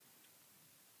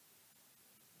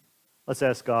Let's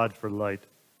ask God for light.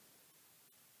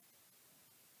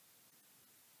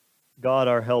 God,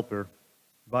 our helper,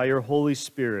 by your Holy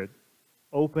Spirit,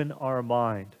 open our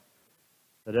mind,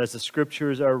 that as the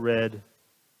Scriptures are read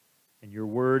and your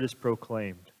word is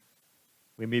proclaimed,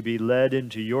 we may be led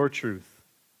into your truth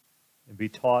and be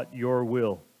taught your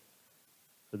will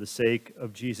for the sake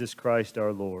of Jesus Christ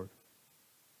our Lord.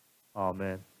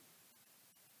 Amen.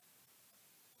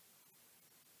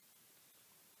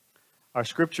 Our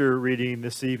scripture reading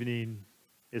this evening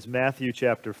is Matthew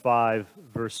chapter 5,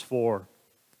 verse 4.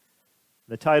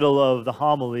 The title of the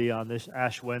homily on this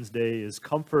Ash Wednesday is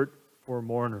Comfort for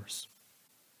Mourners.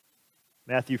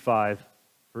 Matthew 5,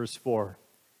 verse 4.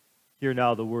 Hear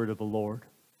now the word of the Lord.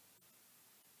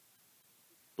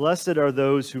 Blessed are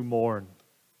those who mourn,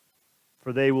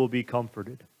 for they will be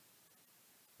comforted.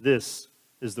 This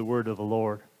is the word of the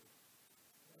Lord.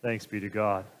 Thanks be to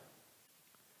God.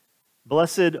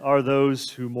 Blessed are those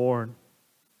who mourn,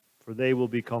 for they will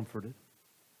be comforted.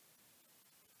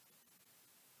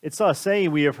 It's a saying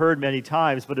we have heard many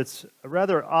times, but it's a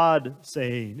rather odd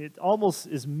saying. It almost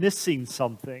is missing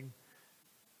something.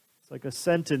 It's like a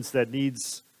sentence that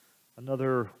needs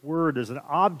another word as an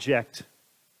object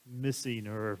missing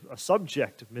or a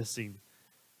subject missing.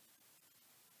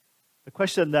 The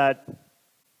question that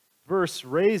verse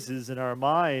raises in our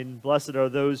mind, blessed are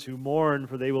those who mourn,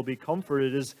 for they will be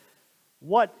comforted, is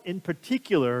what in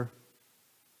particular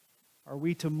are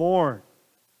we to mourn?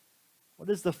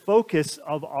 What is the focus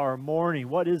of our mourning?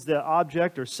 What is the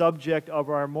object or subject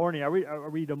of our mourning? Are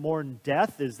we to mourn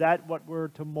death? Is that what we're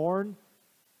to mourn?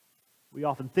 We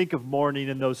often think of mourning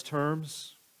in those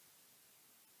terms.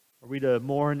 Are we to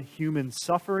mourn human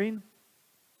suffering?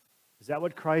 Is that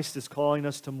what Christ is calling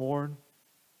us to mourn?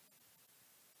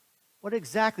 What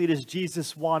exactly does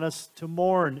Jesus want us to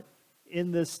mourn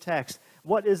in this text?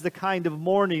 What is the kind of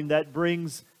mourning that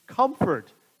brings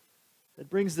comfort, that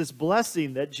brings this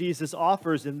blessing that Jesus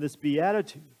offers in this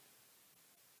beatitude?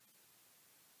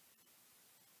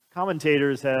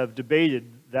 Commentators have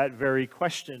debated that very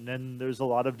question, and there's a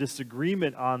lot of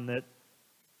disagreement on it.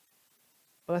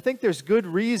 But I think there's good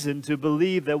reason to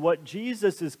believe that what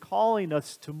Jesus is calling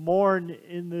us to mourn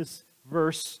in this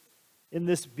verse, in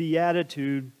this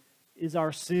beatitude, is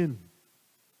our sin.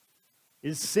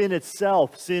 Is sin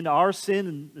itself, our sin,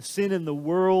 and the sin in the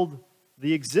world,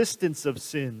 the existence of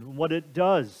sin, and what it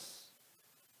does.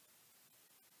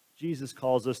 Jesus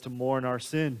calls us to mourn our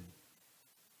sin.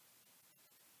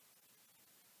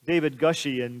 David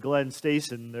Gushee and Glenn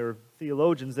Stason, they're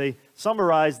theologians, they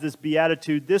summarized this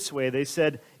beatitude this way. They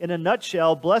said, in a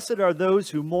nutshell, blessed are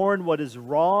those who mourn what is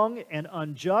wrong and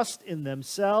unjust in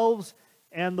themselves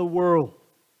and the world.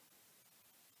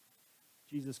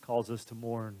 Jesus calls us to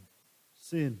mourn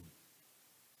sin.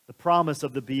 The promise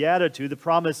of the beatitude, the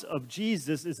promise of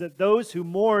Jesus, is that those who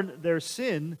mourn their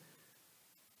sin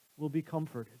will be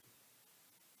comforted.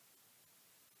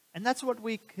 And that's what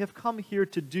we have come here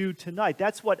to do tonight.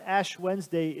 That's what Ash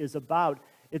Wednesday is about.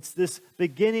 It's this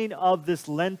beginning of this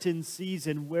Lenten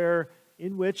season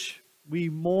in which we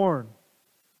mourn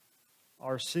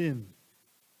our sin.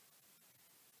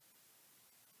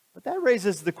 But that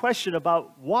raises the question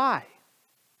about why.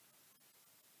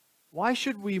 Why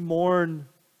should we mourn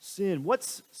sin?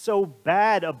 What's so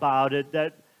bad about it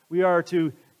that we are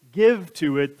to give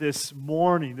to it this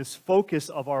mourning, this focus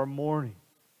of our mourning?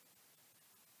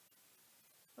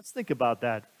 Let's think about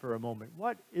that for a moment.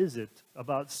 What is it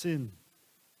about sin?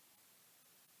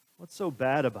 What's so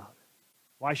bad about it?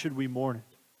 Why should we mourn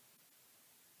it?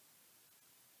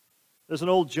 There's an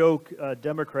old joke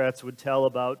Democrats would tell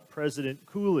about President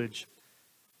Coolidge.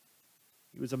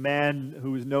 He was a man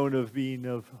who was known of being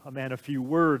a man of few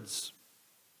words.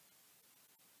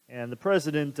 And the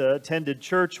president attended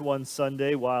church one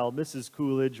Sunday while Mrs.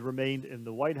 Coolidge remained in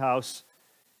the White House.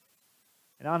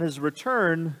 And on his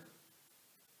return,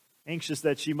 anxious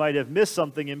that she might have missed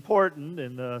something important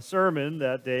in the sermon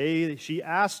that day, she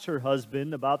asked her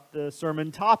husband about the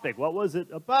sermon topic. What was it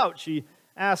about? She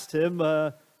asked him,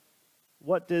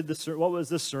 what was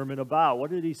the sermon about?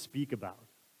 What did he speak about?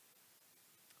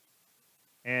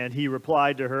 And he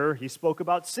replied to her, he spoke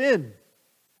about sin.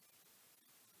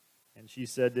 And she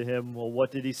said to him, well,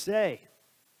 what did he say?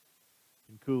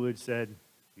 And Coolidge said,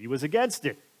 he was against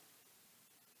it.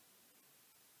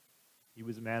 He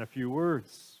was a man of few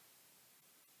words.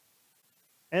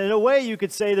 And in a way, you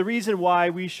could say the reason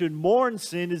why we should mourn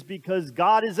sin is because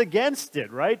God is against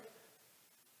it, right?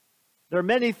 There are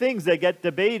many things that get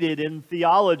debated in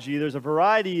theology. There's a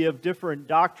variety of different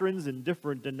doctrines and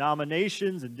different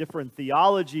denominations and different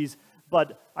theologies,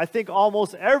 but I think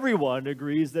almost everyone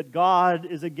agrees that God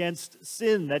is against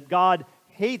sin, that God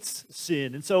hates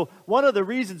sin. And so one of the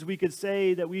reasons we could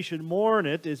say that we should mourn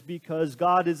it is because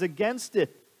God is against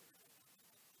it.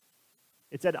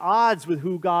 It's at odds with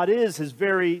who God is, his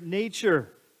very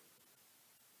nature.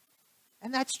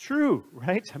 And that's true,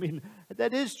 right? I mean,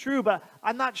 that is true, but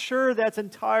I'm not sure that's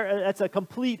a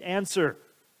complete answer,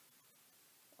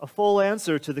 a full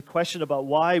answer to the question about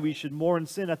why we should mourn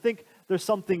sin. I think there's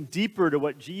something deeper to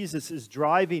what Jesus is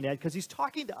driving at, because he's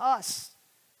talking to us.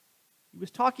 He was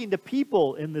talking to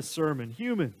people in this sermon,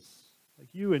 humans, like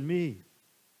you and me.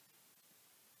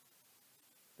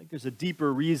 I think there's a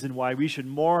deeper reason why we should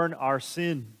mourn our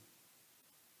sin.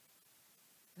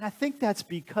 And I think that's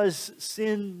because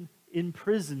sin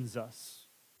imprisons us.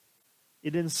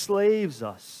 It enslaves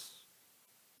us.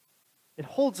 It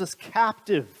holds us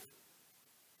captive.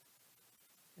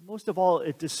 And most of all,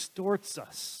 it distorts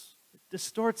us. It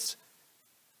distorts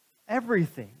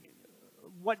everything.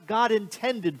 What God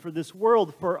intended for this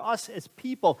world, for us as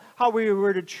people, how we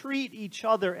were to treat each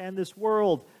other and this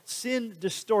world. Sin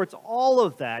distorts all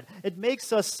of that. It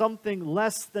makes us something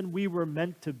less than we were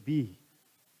meant to be.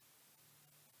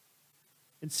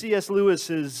 In C.S.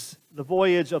 Lewis's The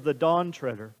Voyage of the Dawn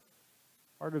Treader,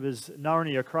 part of his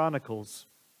Narnia Chronicles,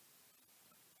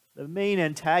 the main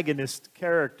antagonist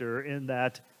character in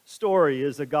that story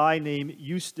is a guy named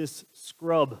Eustace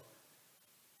Scrubb.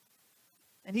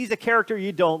 And he's a character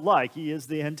you don't like. He is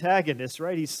the antagonist,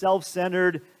 right? He's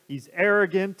self-centered, he's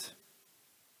arrogant.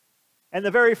 And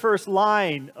the very first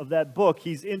line of that book,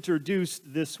 he's introduced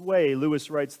this way. Lewis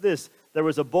writes this: "There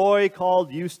was a boy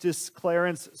called Eustace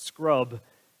Clarence Scrubb,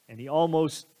 and he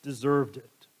almost deserved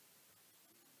it."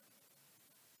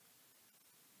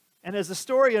 And as the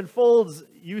story unfolds,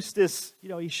 Eustace,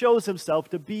 he shows himself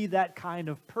to be that kind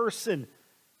of person.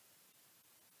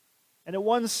 And at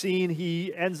one scene,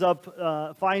 he ends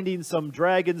up finding some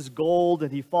dragon's gold,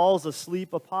 and he falls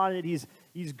asleep upon it.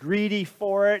 He's greedy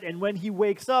for it, and when he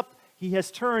wakes up, he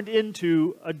has turned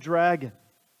into a dragon.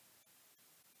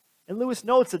 And Lewis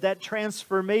notes that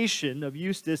transformation of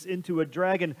Eustace into a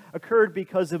dragon occurred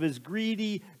because of his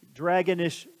greedy,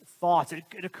 dragonish thoughts.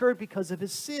 It occurred because of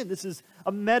his sin. This is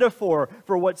a metaphor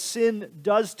for what sin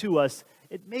does to us.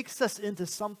 It makes us into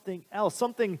something else,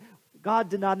 something God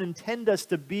did not intend us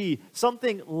to be,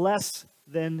 something less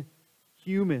than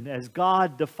human, as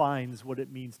God defines what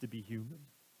it means to be human.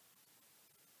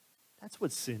 That's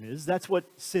what sin is. That's what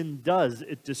sin does.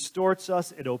 It distorts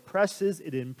us, it oppresses,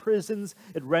 it imprisons,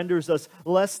 it renders us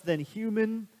less than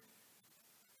human,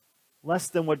 less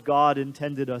than what God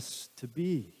intended us to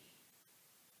be.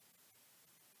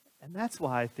 And that's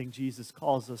why I think Jesus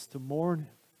calls us to mourn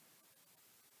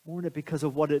it. Mourn it because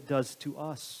of what it does to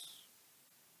us.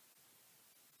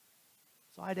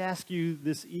 So I'd ask you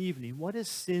this evening, what is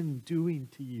sin doing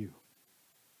to you?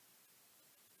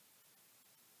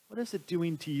 What is it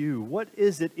doing to you? What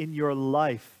is it in your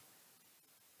life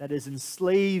that is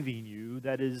enslaving you,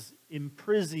 that is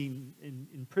imprisoning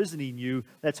you,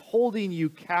 that's holding you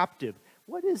captive?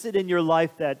 What is it in your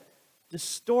life that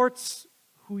distorts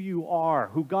who you are,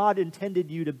 who God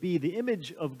intended you to be, the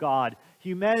image of God,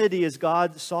 humanity as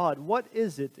God saw it? What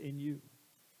is it in you?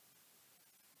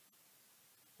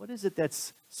 What is it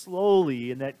that's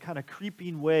slowly, in that kind of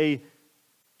creeping way,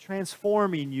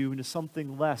 transforming you into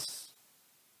something less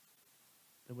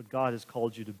than what God has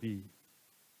called you to be?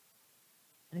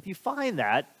 And if you find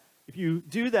that, if you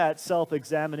do that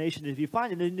self-examination, if you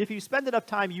find it, and if you spend enough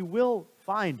time, you will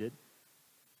find it,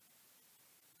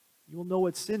 you will know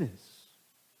what sin is.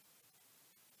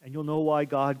 And you'll know why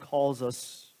God calls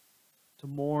us to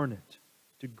mourn it,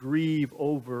 to grieve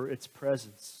over its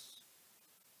presence.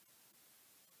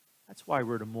 That's why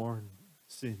we're to mourn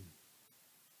sin,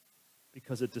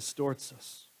 because it distorts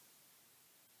us.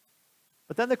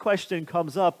 But then the question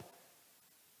comes up,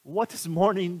 what does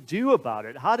mourning do about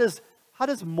it? How does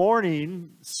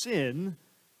mourning sin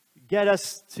get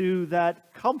us to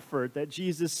that comfort that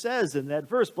Jesus says in that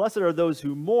verse? Blessed are those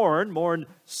who mourn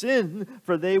sin,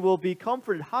 for they will be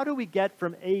comforted. How do we get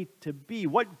from A to B?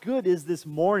 What good is this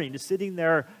mourning, just sitting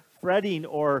there fretting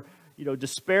or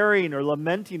despairing or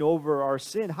lamenting over our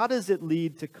sin? How does it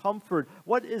lead to comfort?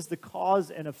 What is the cause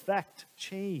and effect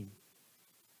chain?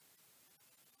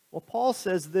 Well, Paul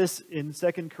says this in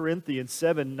 2 Corinthians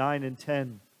 7, 9, and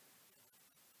 10.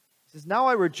 He says, "Now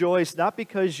I rejoice, not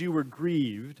because you were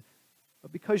grieved,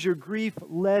 but because your grief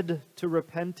led to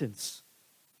repentance.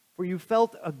 For you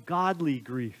felt a godly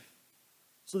grief,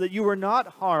 so that you were not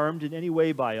harmed in any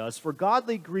way by us. For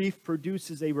godly grief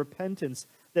produces a repentance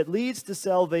that leads to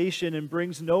salvation and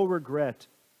brings no regret."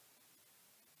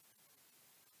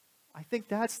 I think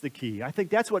that's the key. I think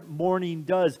that's what mourning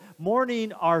does.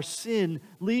 Mourning our sin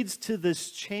leads to this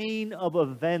chain of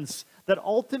events that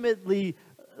ultimately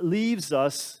leaves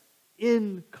us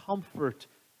in comfort.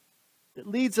 It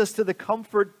leads us to the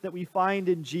comfort that we find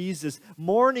in Jesus.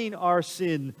 Mourning our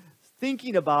sin,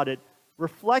 thinking about it,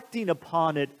 reflecting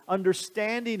upon it,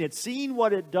 understanding it, seeing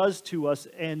what it does to us,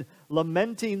 and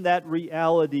lamenting that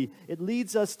reality. It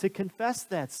leads us to confess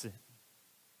that sin.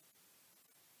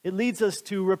 It leads us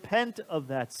to repent of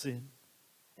that sin.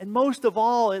 And most of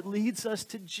all, it leads us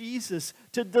to Jesus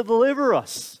to deliver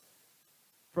us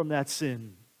from that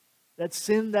sin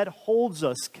that holds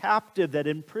us captive, that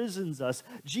imprisons us.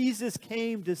 Jesus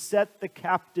came to set the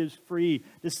captives free,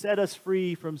 to set us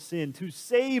free from sin, to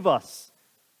save us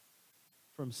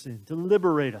from sin, to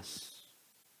liberate us.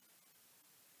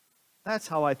 That's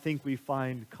how I think we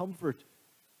find comfort.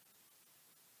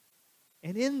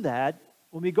 And in that,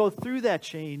 when we go through that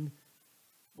chain,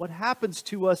 what happens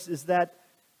to us is that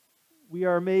we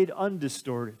are made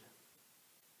undistorted.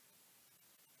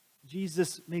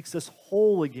 Jesus makes us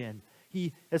whole again.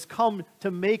 He has come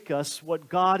to make us what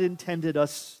God intended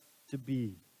us to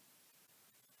be.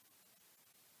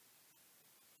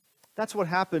 That's what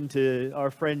happened to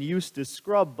our friend Eustace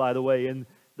Scrubb, by the way, in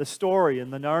the story,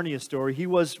 in the Narnia story. He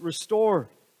was restored.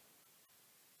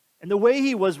 And the way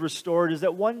he was restored is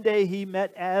that one day he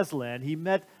met Aslan. He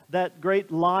met that great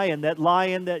lion that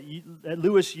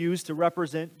Lewis used to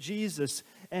represent Jesus.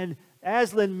 And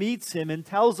Aslan meets him and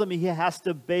tells him he has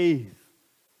to bathe.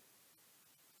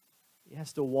 He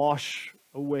has to wash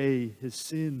away his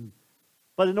sin.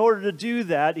 But in order to do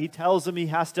that, he tells him he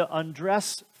has to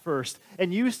undress first.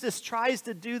 And Eustace tries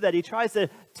to do that. He tries to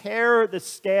tear the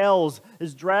scales,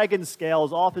 his dragon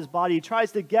scales, off his body. He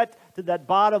tries to get to that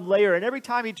bottom layer. And every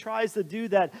time he tries to do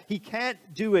that, he can't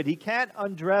do it. He can't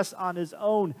undress on his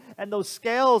own. And those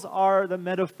scales are the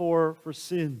metaphor for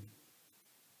sin.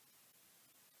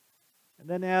 And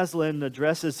then Aslan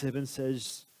addresses him and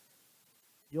says,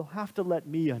 "You'll have to let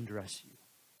me undress you.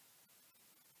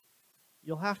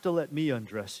 You'll have to let me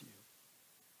undress you."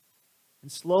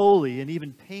 And slowly and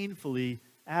even painfully,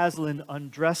 Aslan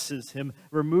undresses him,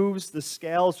 removes the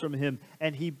scales from him,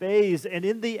 and he bathes. And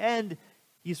in the end,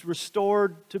 he's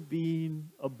restored to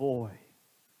being a boy.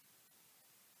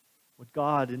 What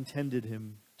God intended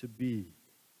him to be.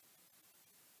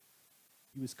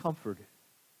 He was comforted.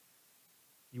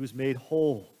 He was made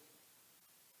whole.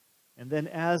 And then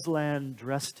Aslan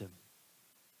dressed him.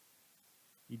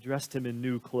 He dressed him in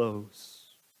new clothes.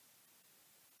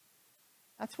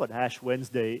 That's what Ash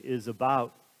Wednesday is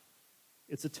about.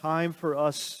 It's a time for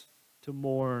us to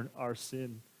mourn our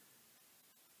sin,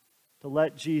 to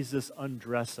let Jesus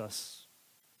undress us,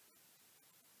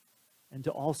 and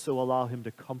to also allow him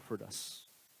to comfort us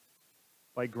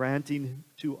by granting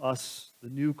to us the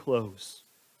new clothes,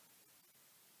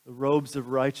 the robes of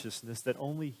righteousness that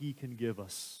only he can give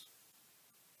us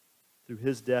through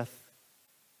his death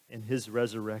and his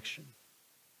resurrection.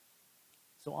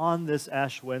 So on this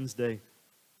Ash Wednesday,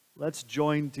 let's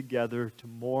join together to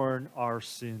mourn our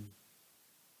sin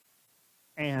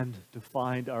and to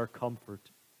find our comfort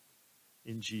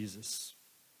in Jesus.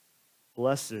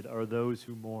 Blessed are those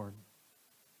who mourn,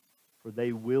 for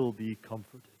they will be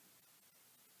comforted.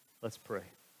 Let's pray.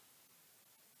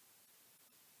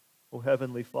 O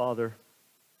Heavenly Father,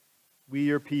 we,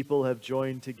 your people, have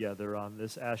joined together on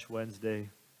this Ash Wednesday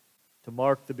to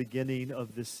mark the beginning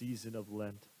of this season of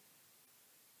Lent.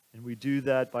 And we do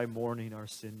that by mourning our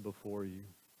sin before you,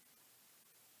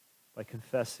 by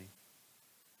confessing,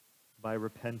 by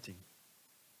repenting,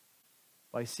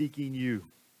 by seeking you,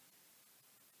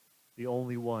 the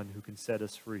only one who can set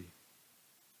us free,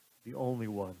 the only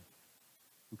one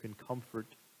who can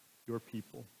comfort your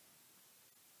people.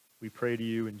 We pray to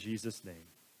you in Jesus' name.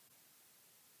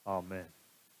 Amen.